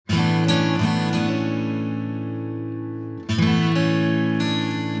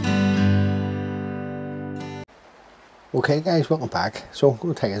Okay guys, welcome back. So I'm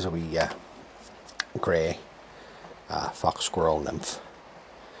going to take us a wee grey fox squirrel nymph.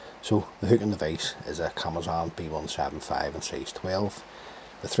 So the hook and the vise is a Kamasan B175 in size 12.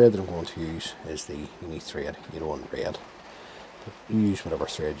 The thread that I'm going to use is the unique thread, yellow and red. But you use whatever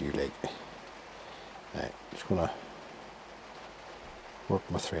thread you like. Right, just going to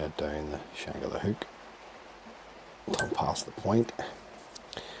work my thread down the shank of the hook until past the point.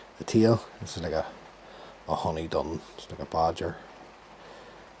 The tail, this is like a honey dun, it's like a badger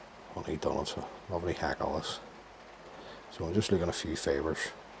honey dun. It's a lovely hackle this. So I'm just looking a few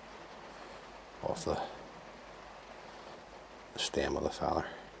fibres off the stem of the feather.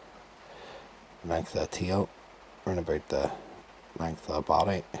 Length of the tail, around about the length of the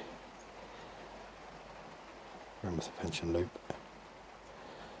body, around with a pinch and loop.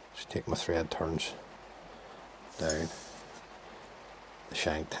 Just take my thread turns down the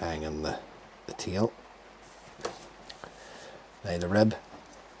shank tang and the tail. Now the rib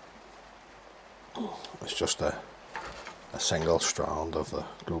is just a single strand of the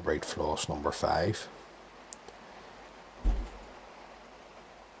Glow Bright floss number 5.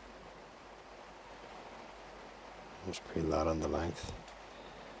 Just peel that on the length,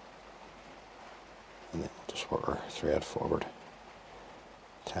 and then just work our thread forward,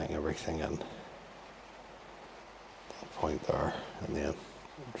 tying everything in that point there, and then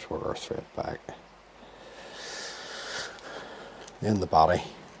just work our thread back. Then the body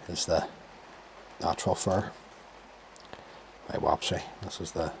is the natural fur by Wapsi. This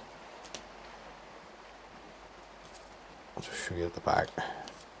is the, I'll just show you at the back,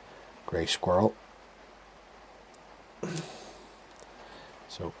 grey squirrel.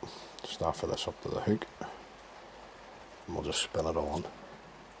 So just offer this up to the hook, and we'll just spin it on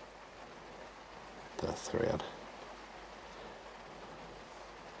the thread.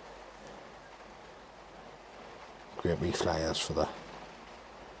 Great wee fly is for the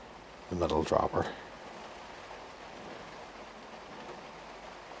middle dropper.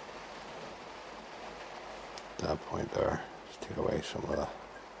 At that point there, just take away some of the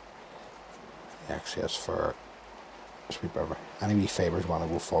excess fur. Any wee fibres want to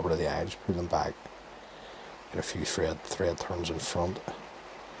go forward to the eye, just pull them back. Get a few thread turns in front.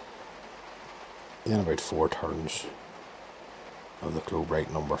 Then about 4 turns of the Glow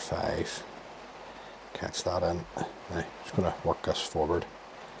Bright number 5. Catch that in. Now, just going to work this forward,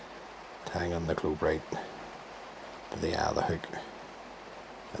 tying in the Glow Bright to the eye of the hook,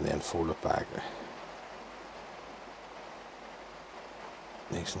 and then fold it back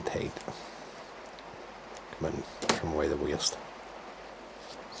nice and tight. Come in, trim away the waist.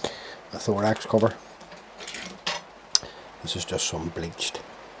 The thorax cover. This is just some bleached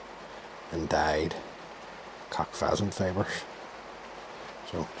and dyed cock pheasant fibres.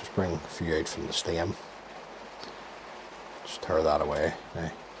 So just bring a few out from the stem. Just tear that away. Now,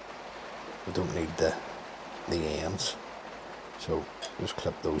 we don't need the ends, so just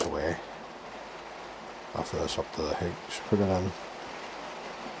clip those away. Offer this up to the hook, just put it in, and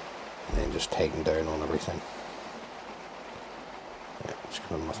then just tighten down on everything. Yeah, just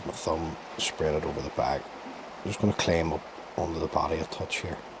come in with my thumb, spread it over the back. I'm just going to climb up onto the body a touch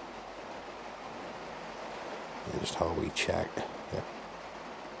here. And just have a wee check. Yep,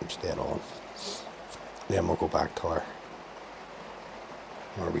 it's dead on. Then we'll go back to our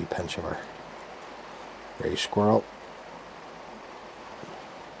wee pinch of our grey squirrel.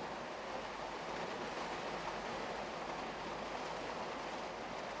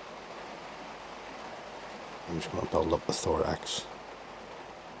 I'm just going to build up the thorax.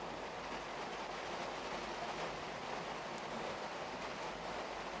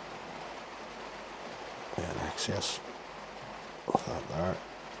 And excess of that there.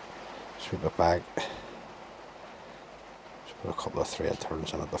 Sweep it back. Just put a couple of thread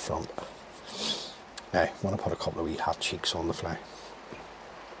turns in at the front. Now, I want to put a couple of wee hat cheeks on the fly.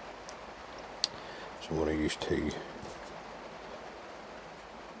 So I'm going to use 2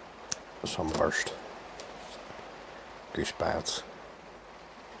 sunburst goose bats.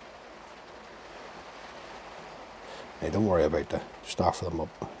 Now don't worry about just offer them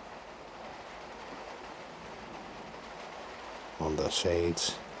up on the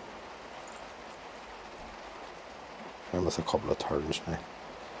sides and with a couple of turns now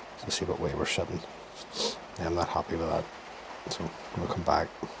to see what way we're sitting. I'm not happy with that, so I'm going to come back,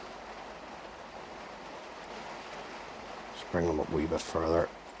 just bring them up a wee bit further,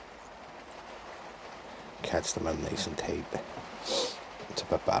 catch them in nice and tight. It's a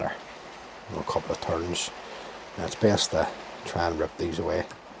bit better. A couple of turns. Now it's best to try and rip these away.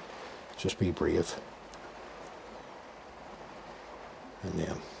 Just be brave. And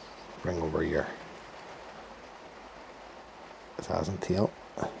then bring over your pheasant tail,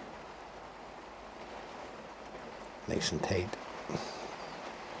 nice and tight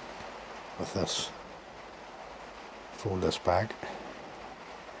with this. Fold this back.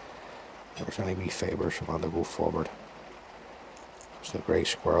 If there's any wee fibres you want to go forward, it's the grey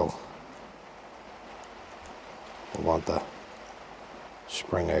squirrel. We want to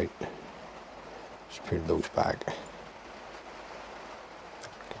spring out, just peel those back.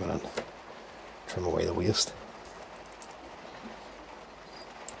 Come in and trim away the waste.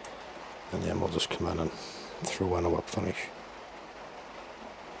 And then we'll just come in and throw in a whip finish.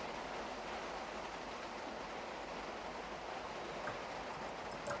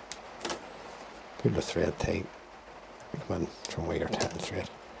 Pull the thread tight, come in, trim away your tartan thread.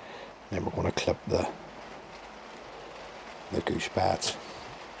 Then we're going to clip the goose bats,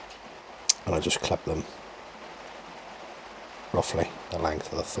 and I just clip them roughly the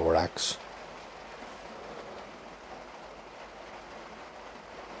length of the thorax.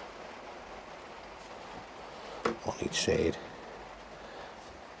 On each side,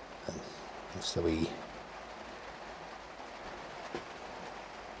 and that's the wee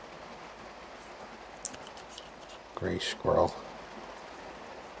grey squirrel.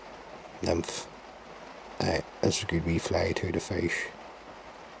 Nymph is a good wee fly too to fish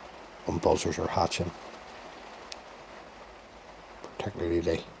when buzzers are hatching,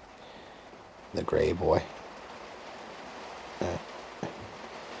 particularly the grey boy.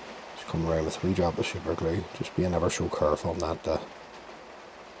 Just come around with a wee drop of super glue, just being ever so careful not to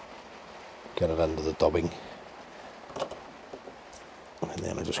get it into the dubbing, and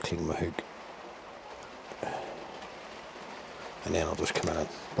then I just clean my hook. And then I'll just come in and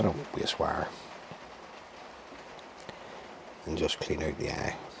put a waste wire and just clean out the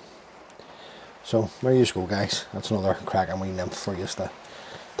eye. So there you go, guys. That's another cracking wee nymph for you to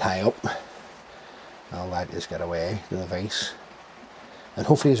tie up. I'll let you get away to the vase. And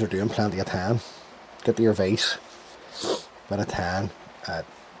hopefully as you're doing plenty of tan, get to your vase, bit of tan.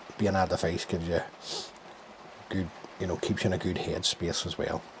 Being at the vase gives you good, keeps you in a good head space as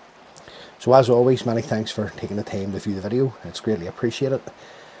well. So as always, many thanks for taking the time to view the video. It's greatly appreciated.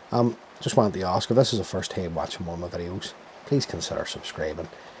 Just wanted to ask, if this is the first time watching one of my videos, please consider subscribing.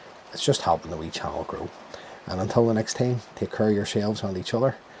 It's just helping the wee channel grow. And until the next time, take care of yourselves and each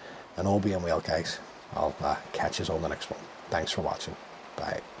other. And all being well, guys, I'll catch you on the next one. Thanks for watching.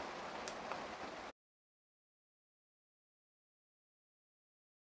 Bye.